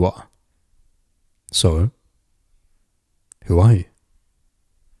think you are. So, who are you?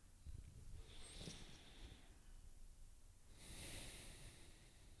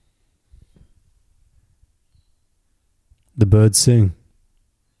 The birds sing,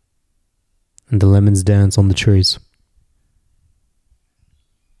 and the lemons dance on the trees.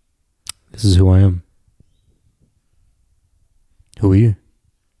 This is who I am. Who are you?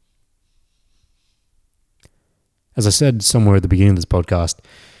 As I said somewhere at the beginning of this podcast,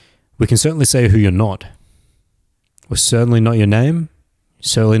 we can certainly say who you're not. We're certainly not your name,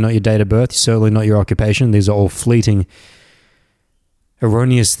 certainly not your date of birth, certainly not your occupation. These are all fleeting,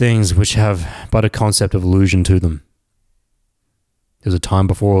 erroneous things which have but a concept of illusion to them. There's a time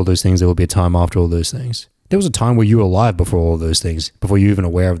before all those things, there will be a time after all those things. There was a time where you were alive before all those things, before you were even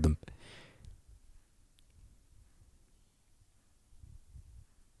aware of them.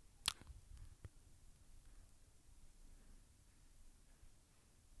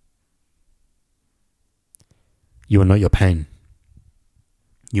 You are not your pain.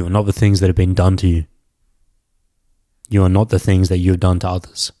 You are not the things that have been done to you. You are not the things that you have done to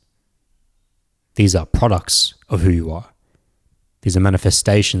others. These are products of who you are. These are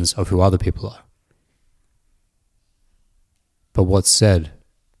manifestations of who other people are. But what's said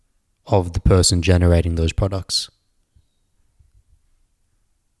of the person generating those products?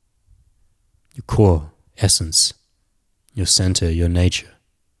 Your core essence, your center, your nature.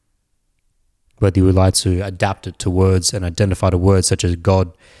 Whether you would like to adapt it to words and identify the words such as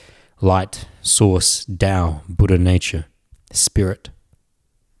God, light, source, Tao, Buddha, nature, spirit.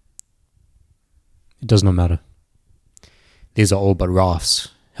 It does not matter. These are all but rafts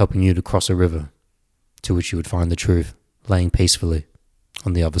helping you to cross a river to which you would find the truth laying peacefully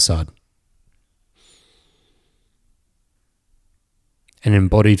on the other side. An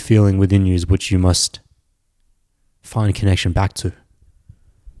embodied feeling within you is which you must find connection back to.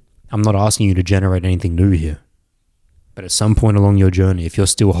 I'm not asking you to generate anything new here. But at some point along your journey, if you're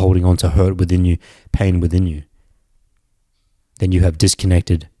still holding on to hurt within you, pain within you, then you have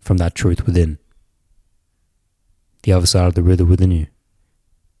disconnected from that truth within. The other side of the river within you.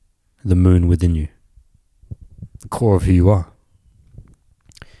 The moon within you. The core of who you are.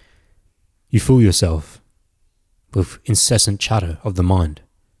 You fool yourself with incessant chatter of the mind.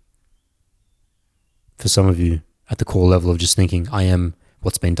 For some of you, at the core level of just thinking, I am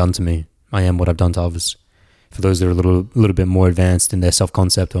what's been done to me. I am what I've done to others. For those that are a little bit more advanced in their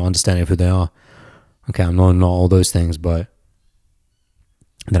self-concept or understanding of who they are, okay, I'm not all those things, but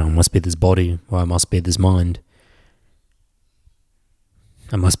then I must be this body, or I must be this mind.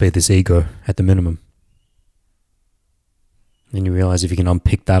 I must be this ego at the minimum. Then you realize if you can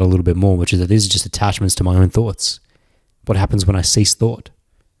unpick that a little bit more, which is that these are just attachments to my own thoughts. What happens when I cease thought?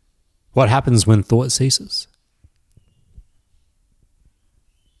 What happens when thought ceases?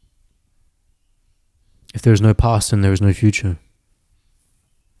 If there is no past and there is no future,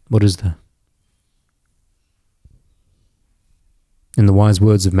 what is there? In the wise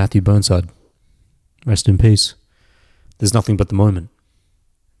words of Matthew Burnside, rest in peace, there's nothing but the moment.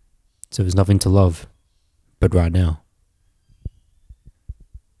 So there's nothing to love but right now.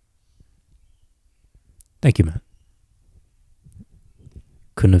 Thank you, man.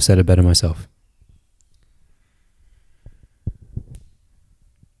 Couldn't have said it better myself.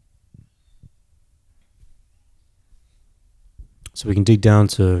 So we can dig down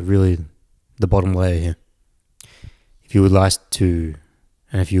to really the bottom layer here. If you would like to,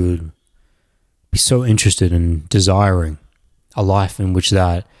 and if you would be so interested in desiring a life in which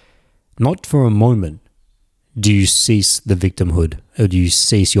that, not for a moment, do you cease the victimhood, or do you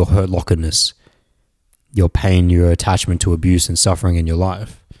cease your hurt lockerness? your pain, your attachment to abuse and suffering in your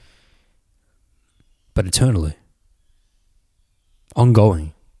life, but eternally,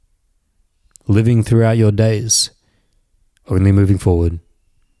 ongoing, living throughout your days, only moving forward,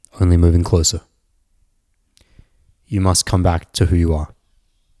 only moving closer. You must come back to who you are.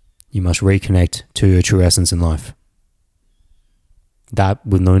 You must reconnect to your true essence in life. That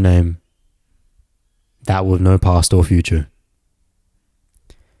with no name, that with no past or future.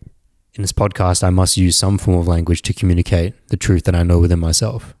 In this podcast, I must use some form of language to communicate the truth that I know within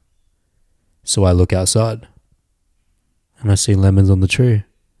myself. So I look outside and I see lemons on the tree.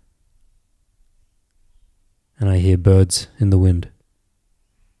 And I hear birds in the wind.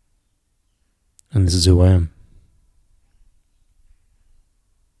 And this is who I am.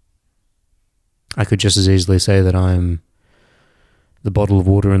 I could just as easily say that I am the bottle of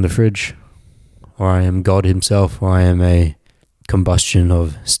water in the fridge, or I am God himself, or I am a combustion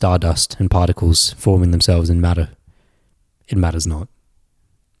of stardust and particles forming themselves in matter. It matters not.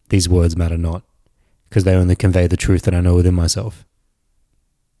 These words matter not, because they only convey the truth that I know within myself.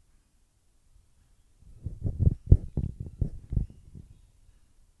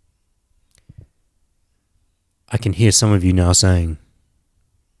 I can hear some of you now saying,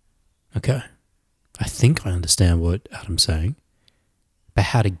 okay, I think I understand what Adam's saying, but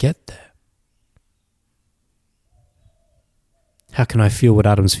how to get there? How can I feel what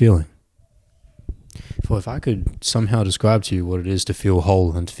Adam's feeling? For if I could somehow describe to you what it is to feel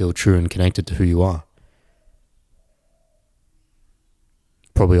whole and to feel true and connected to who you are,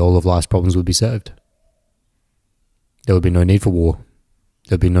 probably all of life's problems would be solved. There would be no need for war.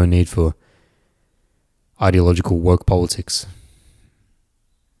 There would be no need for ideological woke politics.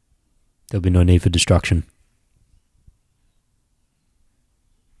 There would be no need for destruction.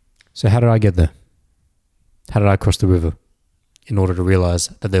 So how did I get there? How did I cross the river in order to realize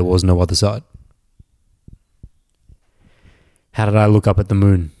that there was no other side? How did I look up at the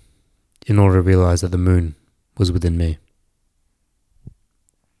moon in order to realize that the moon was within me?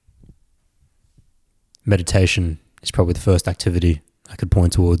 Meditation is probably the first activity I could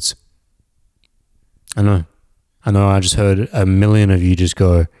point towards. I know I just heard a million of you just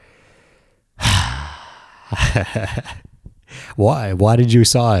go, why? Why did you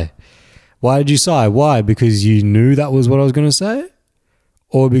sigh? Why did you sigh? Why? Because you knew that was what I was going to say?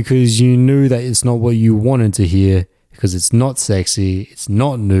 Or because you knew that it's not what you wanted to hear, because it's not sexy, it's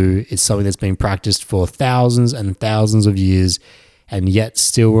not new, it's something that's been practiced for thousands and thousands of years and yet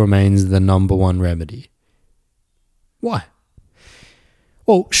still remains the number one remedy? Why?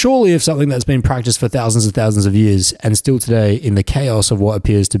 Well, surely if something that's been practiced for thousands and thousands of years and still today in the chaos of what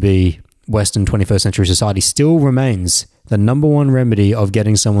appears to be Western 21st century society still remains the number one remedy of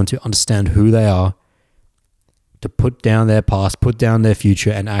getting someone to understand who they are, to put down their past, put down their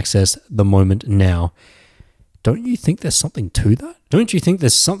future, and access the moment now, don't you think there's something to that? Don't you think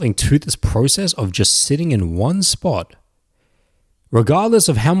there's something to this process of just sitting in one spot? Regardless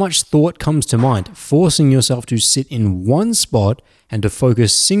of how much thought comes to mind, forcing yourself to sit in one spot and to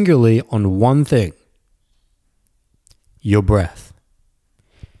focus singularly on one thing: your breath.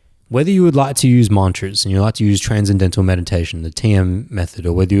 Whether you would like to use mantras and you like to use transcendental meditation, the TM method,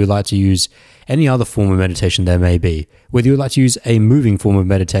 or whether you would like to use any other form of meditation there may be, whether you would like to use a moving form of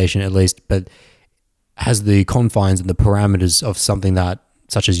meditation at least, but has the confines and the parameters of something that,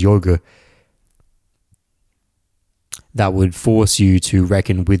 such as yoga, that would force you to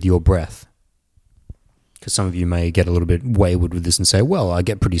reckon with your breath. Because some of you may get a little bit wayward with this and say, well, I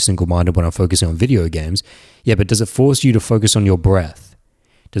get pretty single-minded when I'm focusing on video games. Yeah, but does it force you to focus on your breath?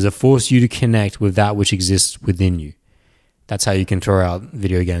 Does it force you to connect with that which exists within you? That's how you can throw out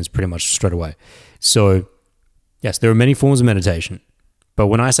video games pretty much straight away. So, yes, there are many forms of meditation. But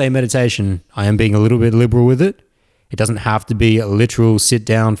when I say meditation, I am being a little bit liberal with it. It doesn't have to be a literal sit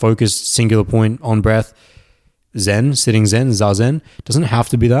down, focused, singular point on breath. Zen, sitting Zen, Zazen. It doesn't have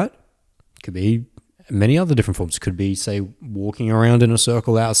to be that. It could be many other different forms. It could be, say, walking around in a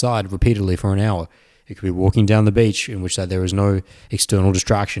circle outside repeatedly for an hour. It could be walking down the beach, in which that there is no external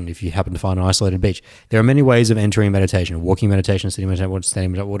distraction if you happen to find an isolated beach. There are many ways of entering meditation: walking meditation, sitting meditation,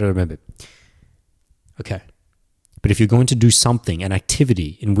 standing meditation, whatever it may be. Okay. But if you're going to do something, an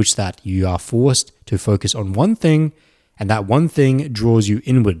activity in which that you are forced to focus on one thing, and that one thing draws you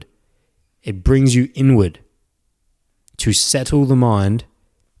inward, it brings you inward to settle the mind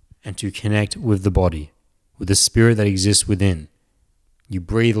and to connect with the body, with the spirit that exists within. You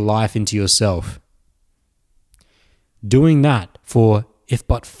breathe life into yourself. Doing that for, if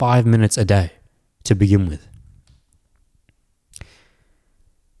but 5 minutes a day to begin with.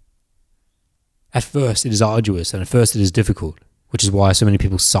 At first, it is arduous and at first it is difficult, which is why so many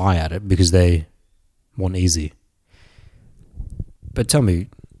people sigh at it, because they want easy. But tell me,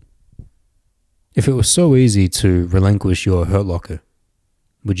 if it was so easy to relinquish your Hurt Locker,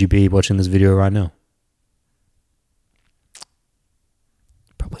 would you be watching this video right now?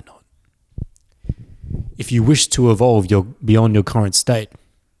 Probably not. If you wish to evolve beyond your current state,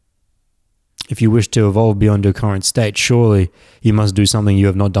 surely you must do something you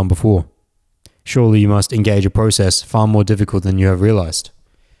have not done before. Surely you must engage a process far more difficult than you have realized.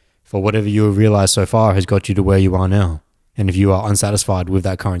 For whatever you have realized so far has got you to where you are now. And if you are unsatisfied with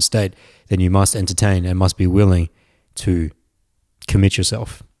that current state, then you must entertain and must be willing to commit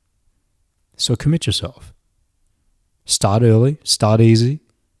yourself. So commit yourself. Start early, start easy,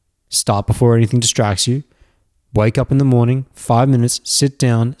 start before anything distracts you. Wake up in the morning, 5 minutes, sit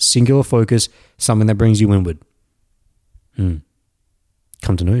down, singular focus, something that brings you inward. Come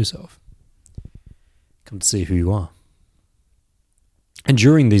to know yourself. Come to see who you are. And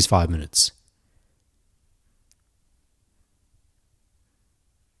during these 5 minutes,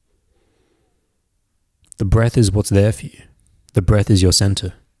 the breath is what's there for you. The breath is your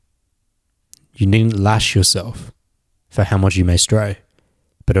center. You needn't lash yourself for how much you may stray,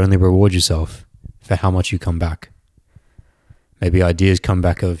 but only reward yourself for how much you come back. Maybe ideas come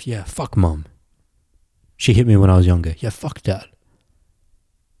back of, yeah, fuck mom. She hit me when I was younger. Yeah, fuck dad.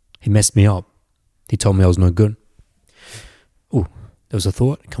 He messed me up. He told me I was no good. Oh, there was a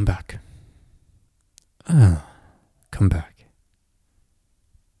thought. Come back. Come back.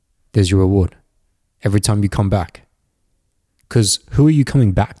 There's your reward. Every time you come back. Because who are you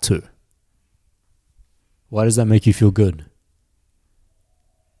coming back to? Why does that make you feel good?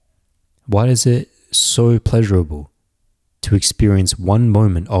 Why is it so pleasurable to experience one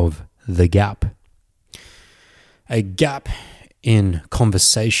moment of the gap? A gap in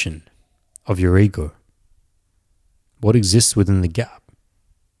conversation of your ego. What exists within the gap?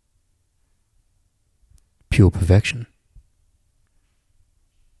 Pure perfection.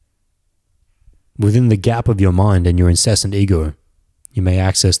 Within the gap of your mind and your incessant ego, you may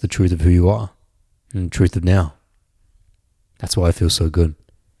access the truth of who you are and the truth of now. That's why it feels so good.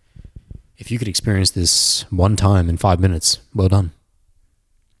 If you could experience this one time in 5 minutes, well done.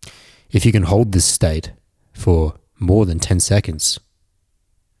 If you can hold this state for more than 10 seconds,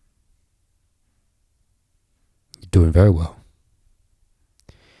 you're doing very well.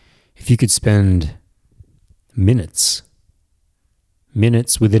 If you could spend minutes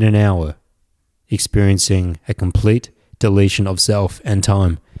within an hour experiencing a complete deletion of self and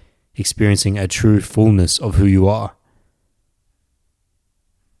time, experiencing a true fullness of who you are,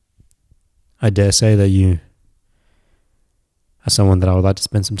 I dare say that you are someone that I would like to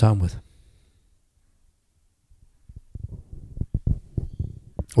spend some time with.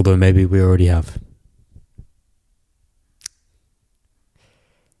 Although maybe we already have.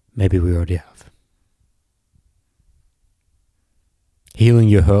 Maybe we already have. Healing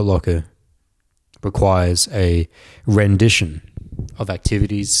your Hurt Locker requires a rendition of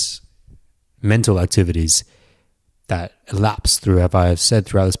activities, mental activities that elapse through, as I have said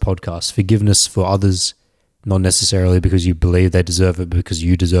throughout this podcast, forgiveness for others, not necessarily because you believe they deserve it, but because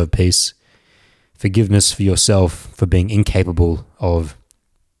you deserve peace. Forgiveness for yourself for being incapable of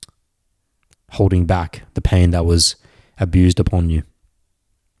holding back the pain that was abused upon you.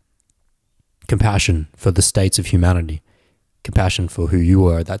 Compassion for the states of humanity. Compassion for who you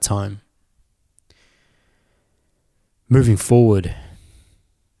were at that time. Moving forward,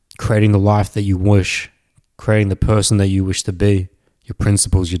 creating the life that you wish, creating the person that you wish to be, your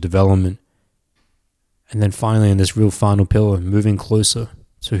principles, your development. And then finally, in this real final pillar, moving closer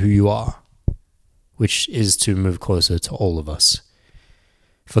to who you are, which is to move closer to all of us.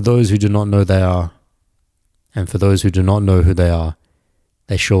 For those who do not know they are, and for those who do not know who they are,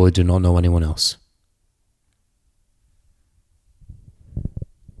 they surely do not know anyone else.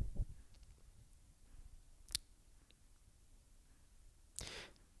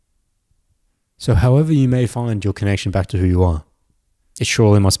 So however you may find your connection back to who you are, it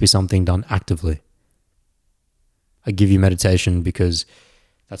surely must be something done actively. I give you meditation because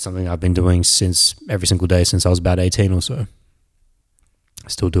that's something I've been doing every single day since I was about 18 or so. I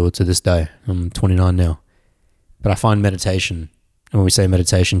still do it to this day. I'm 29 now. But I find meditation, and when we say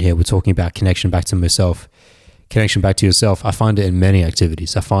meditation here, we're talking about connection back to myself, connection back to yourself. I find it in many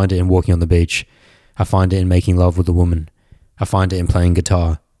activities. I find it in walking on the beach. I find it in making love with a woman. I find it in playing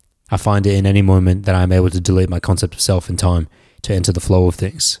guitar. I find it in any moment that I'm able to delete my concept of self and time to enter the flow of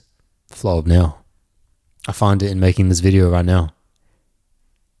things, the flow of now. I find it in making this video right now.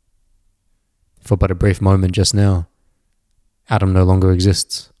 For but a brief moment just now, Adam no longer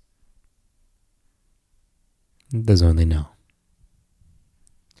exists. There's only now.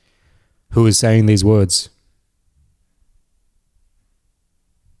 Who is saying these words?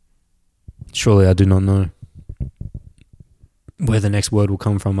 Surely I do not know. Where the next word will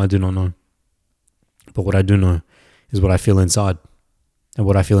come from, I do not know. But what I do know is what I feel inside. And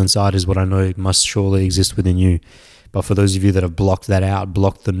what I feel inside is what I know must surely exist within you. But for those of you that have blocked that out,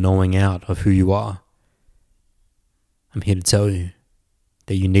 blocked the knowing out of who you are, I'm here to tell you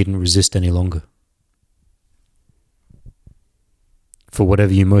that you needn't resist any longer. For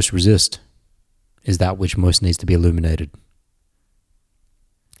whatever you most resist is that which most needs to be illuminated.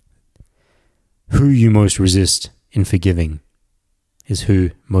 Who you most resist in forgiving is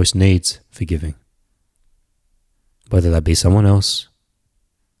who most needs forgiving. Whether that be someone else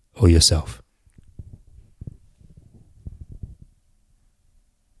or yourself.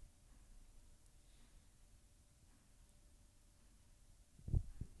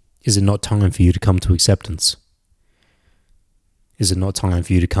 Is it not time for you to come to acceptance? Is it not time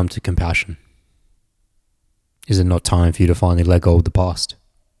for you to come to compassion? Is it not time for you to finally let go of the past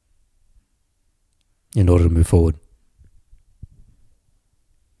in order to move forward?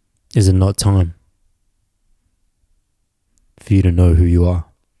 Is it not time for you to know who you are?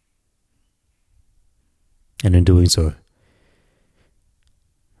 And in doing so,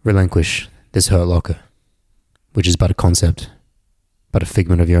 relinquish this hurt locker, which is but a concept, but a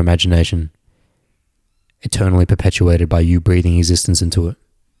figment of your imagination, eternally perpetuated by you breathing existence into it.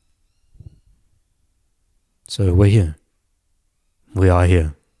 So we're here. We are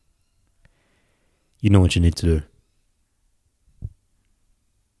here. You know what you need to do.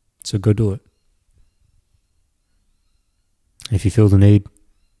 So go do it. If you feel the need,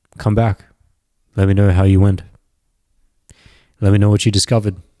 come back. Let me know how you went. Let me know what you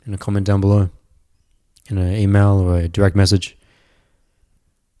discovered in a comment down below, in an email or a direct message.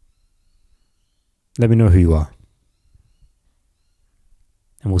 Let me know who you are.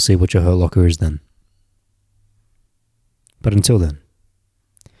 And we'll see what your hurt locker is then. But until then,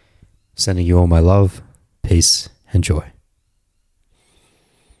 sending you all my love, peace, and joy.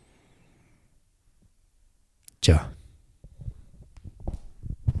 Ja.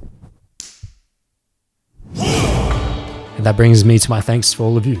 And that brings me to my thanks for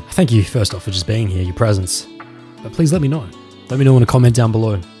all of you. Thank you, first off, for just being here, your presence. But please let me know. Let me know in a comment down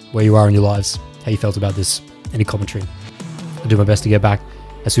below where you are in your lives, how you felt about this, any commentary. I'll do my best to get back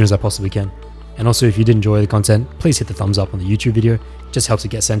as soon as I possibly can. And also, if you did enjoy the content, please hit the thumbs up on the YouTube video. It just helps it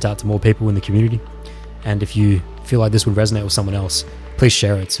get sent out to more people in the community. And if you feel like this would resonate with someone else, please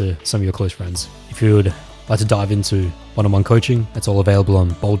share it to some of your close friends. If you would like to dive into one-on-one coaching, that's all available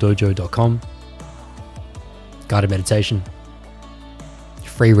on boldojo.com. Guided meditation,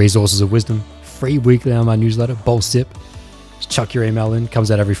 free resources of wisdom, free weekly on my newsletter, Bowl Sip. Just chuck your email in,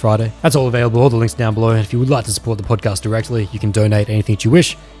 comes out every Friday. That's all available, all the links down below. And if you would like to support the podcast directly, you can donate anything that you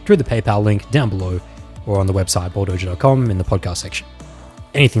wish through the PayPal link down below or on the website boldojo.com in the podcast section.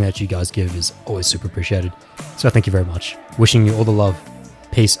 Anything that you guys give is always super appreciated. So thank you very much. Wishing you all the love,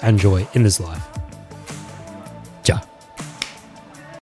 peace, and joy in this life.